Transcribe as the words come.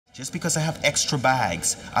Just because I have extra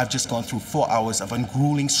bags, I've just gone through 4 hours of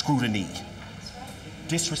ungrueling scrutiny.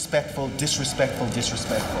 Disrespectful, disrespectful,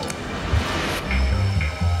 disrespectful.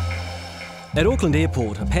 At Auckland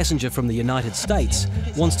Airport, a passenger from the United States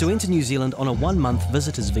wants to enter New Zealand on a 1-month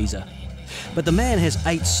visitor's visa. But the man has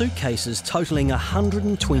 8 suitcases totalling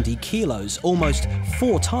 120 kilos, almost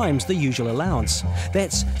 4 times the usual allowance.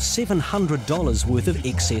 That's $700 worth of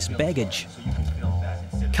excess baggage.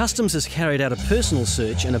 Customs has carried out a personal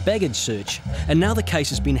search and a baggage search, and now the case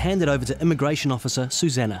has been handed over to Immigration Officer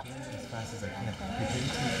Susanna.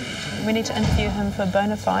 We need to interview him for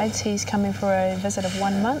bona fides. He's coming for a visit of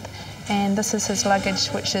 1 month, and this is his luggage,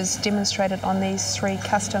 which is demonstrated on these 3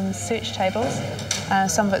 customs search tables.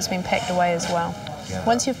 Some of it's been packed away as well.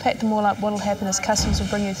 Once you've packed them all up, what will happen is customs will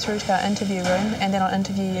bring you through to our interview room, and then I'll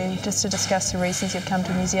interview you just to discuss the reasons you've come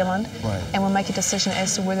to New Zealand, and we'll make a decision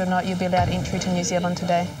as to whether or not you'll be allowed entry to New Zealand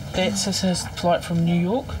today. That's his flight from New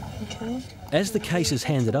York. Okay. As the case is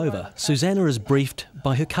handed over, Susanna is briefed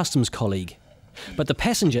by her customs colleague. But the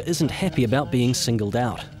passenger isn't happy about being singled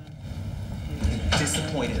out.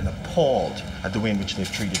 Disappointed and appalled at the way in which they've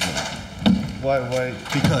treated me. Why?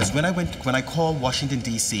 Because when I called Washington,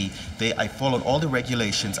 D.C., I followed all the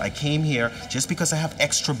regulations. I came here just because I have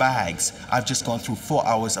extra bags. I've just gone through 4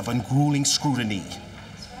 hours of ungrueling scrutiny.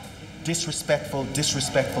 Disrespectful,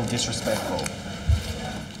 disrespectful, disrespectful.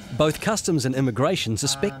 Both customs and immigration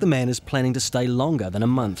suspect the man is planning to stay longer than a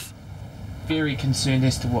month. Very concerned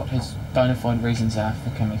as to what his bona fide reasons are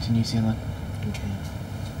for coming to New Zealand. Okay.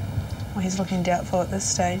 Well, he's looking doubtful at this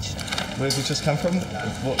stage. Where did you just come from?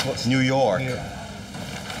 What's New York.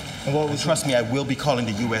 And what was Trust me, I will be calling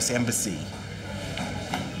the U.S. Embassy.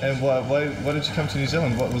 And why did you come to New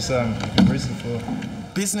Zealand? What was the reason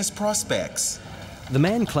for? Business prospects. The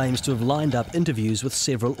man claims to have lined up interviews with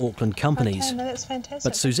several Auckland companies. Okay, no, that's fantastic.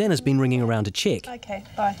 But Susanna's been ringing around to check. Okay,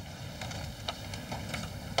 bye.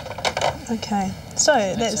 Okay, so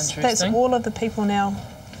that's all of the people now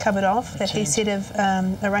covered off that he said have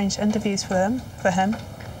arranged interviews for him.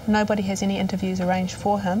 Nobody has any interviews arranged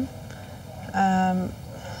for him.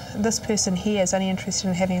 This person here is only interested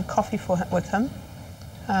in having a coffee with him.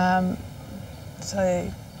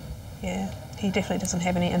 So, yeah, he definitely doesn't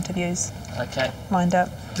have any interviews lined up.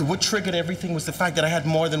 What triggered everything was the fact that I had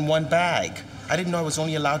more than 1 bag. I didn't know I was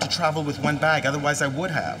only allowed to travel with 1 bag, otherwise I would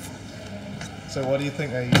have. So why do you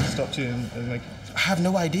think they stopped you and like... I have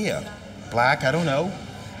no idea. Black, I don't know.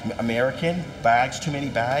 American, bags, too many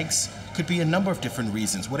bags. Could be a number of different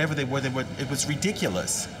reasons. Whatever they were, it was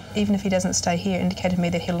ridiculous. Even if he doesn't stay here, it indicated to me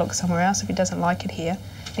that he'll look somewhere else. If he doesn't like it here,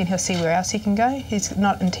 then he'll see where else he can go. He's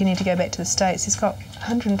not intending to go back to the States. He's got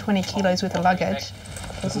 120 kilos worth of luggage.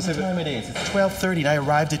 What time it is? It's 12:30 and I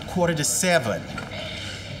arrived at 6:45.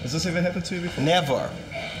 Has this ever happened to you before? Never.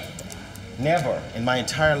 Never. In my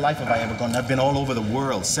entire life have I ever gone. I've been all over the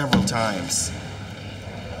world several times.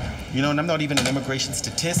 You know, and I'm not even an immigration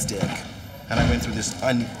statistic. And I went through this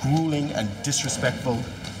ungrueling and disrespectful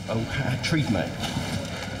treatment.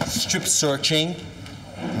 Strip searching.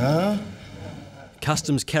 Huh?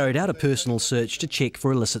 Customs carried out a personal search to check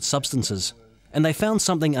for illicit substances. And they found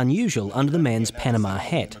something unusual under the man's Panama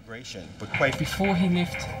hat. But before he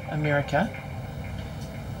left America,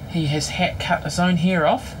 he has cut his own hair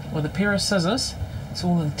off with a pair of scissors. It's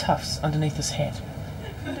all in tufts underneath his hat.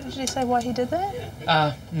 Did you say why he did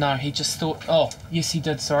that? No, he just thought, oh, yes he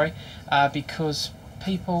did, sorry, because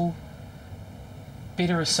people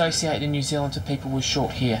better associate in New Zealand to people with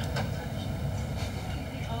short hair.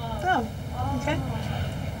 Oh, okay.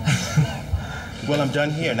 Well, I'm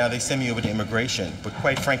done here. Now they send me over to immigration. But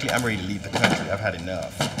quite frankly, I'm ready to leave the country. I've had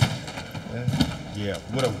enough. Yeah,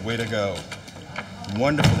 what a way to go.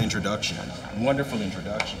 Wonderful introduction. Wonderful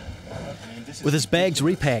introduction. With his bags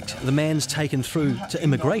repacked, the man's taken through to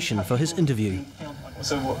immigration for his interview.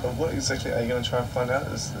 So what exactly are you going to try and find out?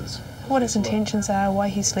 What his intentions are, why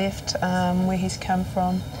he's left, where he's come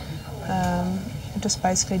from. Just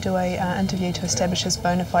basically do a interview to establish his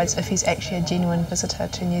bona fides if he's actually a genuine visitor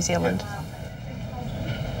to New Zealand.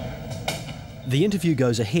 The interview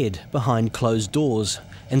goes ahead behind closed doors,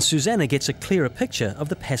 and Susanna gets a clearer picture of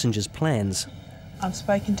the passenger's plans. I've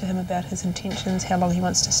spoken to him about his intentions, how long he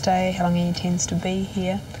wants to stay, how long he intends to be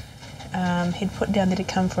here. He'd put down that he'd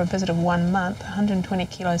come for a visit of 1 month. 120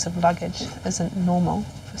 kilos of luggage isn't normal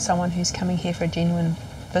for someone who's coming here for a genuine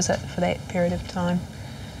visit for that period of time.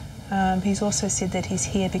 He's also said that he's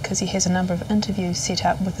here because he has a number of interviews set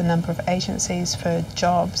up with a number of agencies for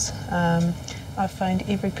jobs. I've phoned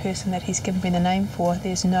every person that he's given me the name for.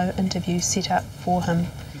 There's no interview set up for him.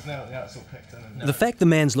 Because now it's all packed in. The fact the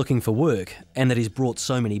man's looking for work and that he's brought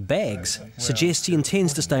so many bags suggests he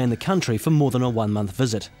intends to stay in the country for more than a 1-month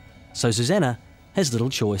visit. So Susanna has little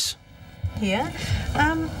choice. Yeah.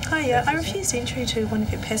 Hiya. I refused entry to one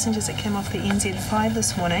of your passengers that came off the NZ5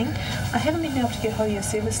 this morning. I haven't been able to get hold of your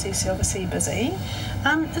service desk, so obviously busy.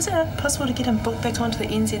 Is it possible to get him booked back onto the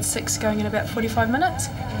NZ6 going in about 45 minutes?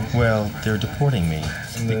 Well, they're deporting me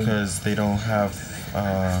because they don't have,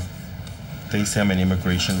 they say I'm an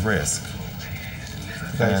immigration risk.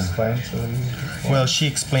 Did they explain to you? Well, she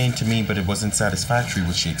explained to me, but it wasn't satisfactory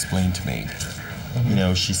what she explained to me. You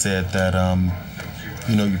know, she said that,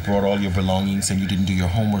 you know, you brought all your belongings and you didn't do your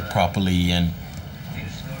homework properly, and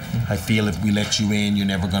I feel if we let you in, you're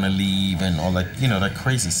never gonna leave, and all that, you know, that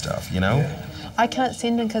crazy stuff, you know? I can't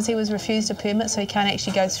send him because he was refused a permit, so he can't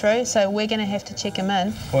actually go through, so we're going to have to check him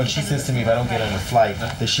in. Well, she says to me if I don't get on the flight,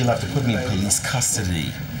 that she'll have to put me in police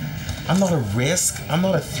custody. I'm not a risk, I'm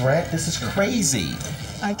not a threat, this is crazy.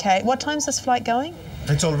 Okay, what time's this flight going?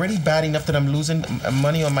 It's already bad enough that I'm losing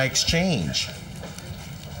money on my exchange.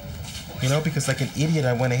 You know, because like an idiot,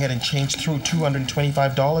 I went ahead and changed through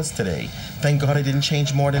 $225 today. Thank God I didn't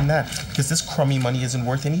change more than that, because this crummy money isn't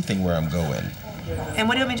worth anything where I'm going. And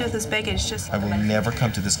what do you want me to do with this baggage? Just I will never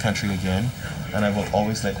come to this country again, and I will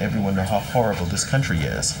always let everyone know how horrible this country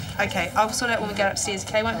is. Okay, I'll sort it out when we get upstairs.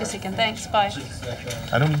 Okay, won't be a second. Thanks, bye.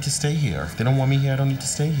 I don't need to stay here. If they don't want me here, I don't need to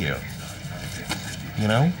stay here. You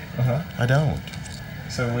know? I don't.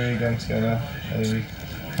 So where are you going to go now?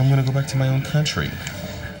 I'm going to go back to my own country.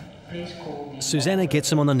 Susanna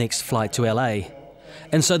gets him on the next flight to LA,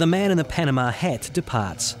 and so the man in the Panama hat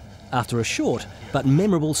departs after a short but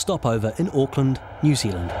memorable stopover in Auckland, New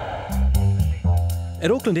Zealand. At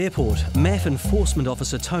Auckland Airport, MAF Enforcement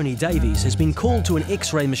Officer Tony Davies has been called to an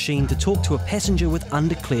X-ray machine to talk to a passenger with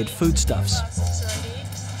undeclared foodstuffs.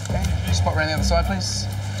 Okay, spot around the other side, please.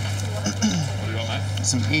 What do you want, mate?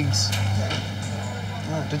 Some eggs.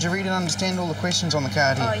 Oh, did you read and understand all the questions on the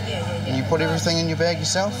card here? Yeah. And you put everything in your bag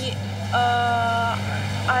yourself? Yeah.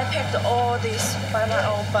 I packed all this by my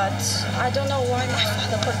own, but I don't know why my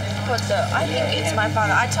father put the. I think it's my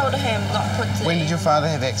father. I told him not put the. When did your father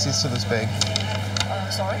have access to this bag?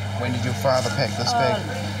 Sorry? When did your father pack this bag?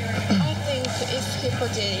 I think if he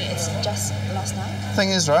put it, it's just last night. Thing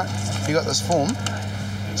is, right, you got this form.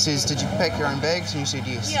 It says, did you pack your own bags? And you said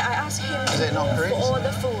yes. Yeah, I asked him Is that not correct? for all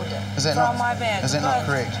the food Is that from not, my bag. Is that not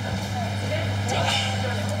correct?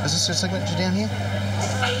 Is this your signature down here?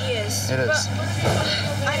 Yes. It is.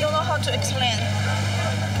 But I don't know how to explain.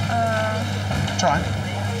 Try.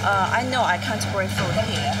 I know I can't bring food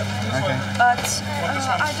here. Okay. But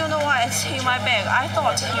I don't know why it's in my bag. I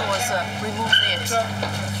thought he was removed it.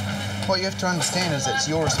 What you have to understand is it's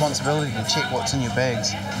your responsibility to check what's in your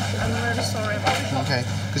bags. I'm really sorry about it. Okay,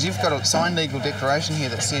 because you've got a signed legal declaration here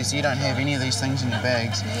that says you don't have any of these things in your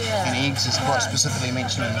bags, and eggs is quite specifically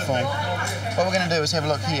mentioned in the form. What we're going to do is have a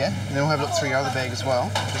look here, and then we'll have a look through your other bag as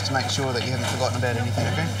well, just to make sure that you haven't forgotten about anything,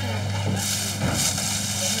 okay?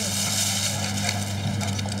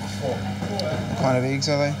 What kind of eggs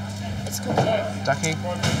are they? It's cooked egg. Duck egg?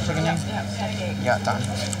 Chicken egg? Yeah, duck egg. Yeah, done.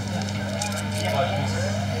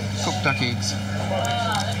 Cooked duck eggs.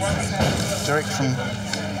 Direct from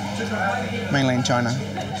mainland China.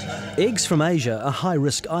 Eggs from Asia are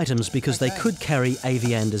high-risk items because they could carry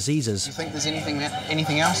avian Do diseases. you think there's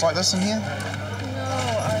anything else like this in here? No,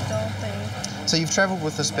 I don't think. So you've travelled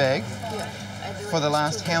with this bag Yeah. for the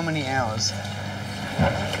last how many hours?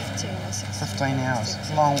 15 or 16. 15 hours.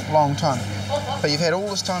 Long time. But you've had all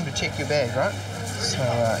this time to check your bag, right? So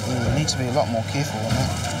you need to be a lot more careful on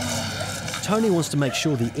that. Tony wants to make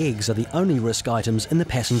sure the eggs are the only risk items in the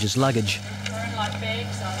passenger's luggage.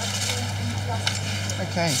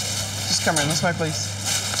 Okay, just come around this way, please.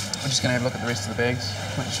 We're just going to have a look at the rest of the bags.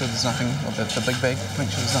 Make sure there's nothing, or the big bag, make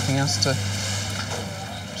sure there's nothing else to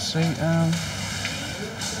see.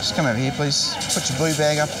 Just come over here, please. Put your blue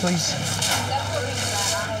bag up, please.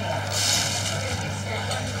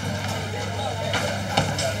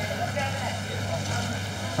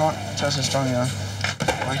 Right, just how strong you are.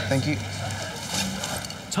 Right, thank you.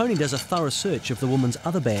 Tony does a thorough search of the woman's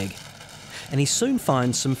other bag, and he soon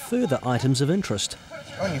finds some further items of interest.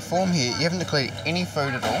 On your form here, you haven't declared any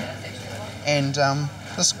food at all, and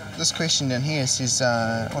this question down here says,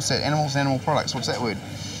 what's that? Animals, animal products. What's that word?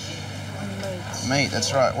 Meat.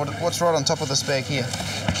 That's right. What's right on top of this bag here?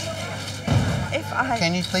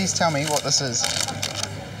 Can you please tell me what this is?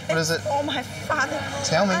 What is it? Oh, my father.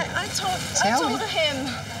 Tell me. I told him.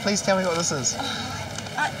 Please tell me what this is.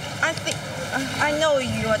 I think I know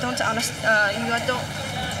you don't understand. You don't.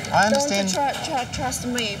 I understand. Don't trust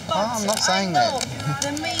me. But I'm not saying I know that.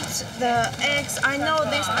 the meat, the eggs, I know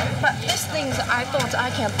this, but these things I thought I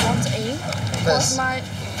can put in. Because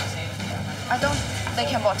they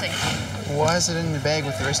can put in. Why is it in your bag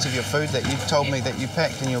with the rest of your food that you've told me that you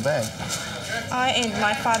packed in your bag? I and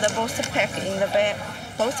my father both packed in the bag.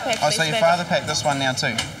 Both packed. Oh, so your father packed this one now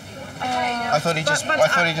too? I thought he just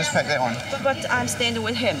packed that one. But I'm standing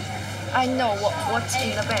with him. I know what's in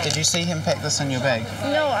the bag. Did you see him pack this in your bag?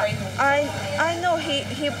 No, I know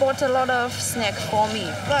he bought a lot of snack for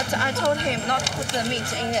me, but I told him not to put the meat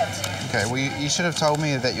in it. Okay, well you should have told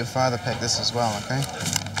me that your father packed this as well, okay?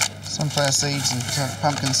 Sunflower seeds and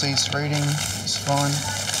pumpkin seeds for eating, it's fine.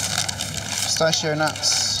 Pistachio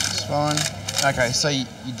nuts, it's fine. Okay, so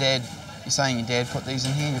you're saying your dad put these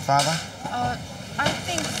in here, your father? I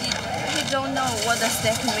think he don't know what the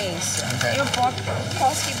snack means. Okay.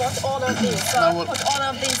 Because he bought all of these, so No, well, put all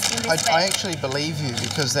of these in this I bag. actually believe you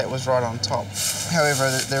because that was right on top. However,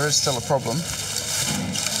 there is still a problem.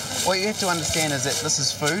 What you have to understand is that this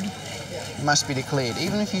is food. It must be declared.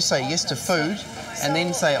 Even if you say yes to food and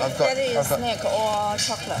then say I've got snack or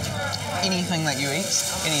chocolate. anything that you eat,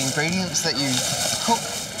 any ingredients that you cook,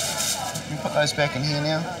 you put those back in here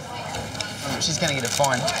now. She's going to get a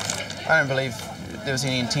fine. I don't believe there was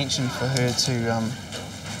any intention for her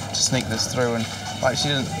to sneak this through, and like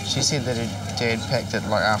she said that her dad packed it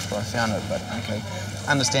like after I found it, but okay,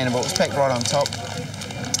 understandable. It was packed right on top,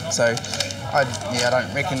 so I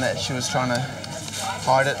don't reckon that she was trying to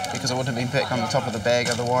hide it because it wouldn't have been packed on the top of the bag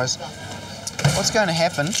otherwise. What's going to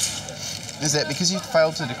happen is that because you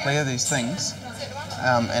failed to declare these things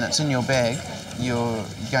and it's in your bag, you're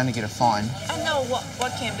going to get a fine. I know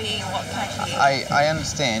what can be, what can't be. I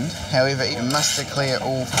understand, however, you must declare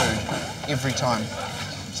all food every time.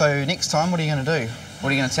 So next time, what are you going to do? What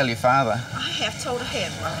are you going to tell your father? I have told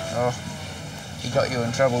him. Oh, he got you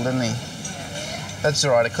in trouble, didn't he? That's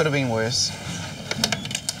all right, it could have been worse.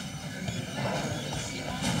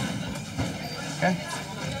 Okay,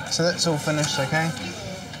 so that's all finished, okay?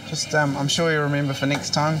 Just, I'm sure you'll remember for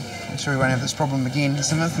next time. I'm sure we won't have this problem again. There's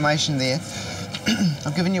some information there.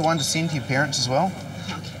 I've given you one to send to your parents as well.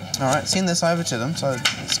 All right, send this over to them. So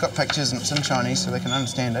it's got pictures and it's in Chinese so they can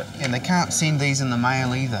understand it. And they can't send these in the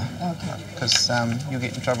mail either. Okay. Because you'll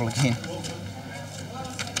get in trouble again.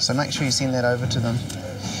 So make sure you send that over to them.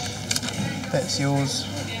 That's yours.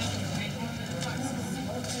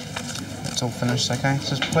 That's all finished, okay?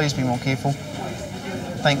 Just please be more careful.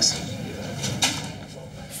 Thanks.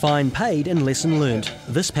 Fine paid and lesson learned.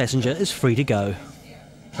 This passenger is free to go.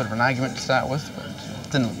 Bit of an argument to start with, but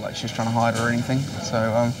it didn't look like she was trying to hide or anything.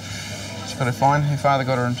 So she got her fine. Her father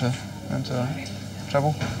got her into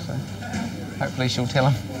trouble. So hopefully she'll tell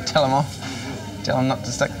him off, tell him not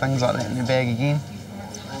to stick things like that in her bag again.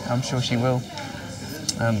 I'm sure she will.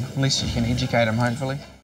 At least she can educate him, hopefully.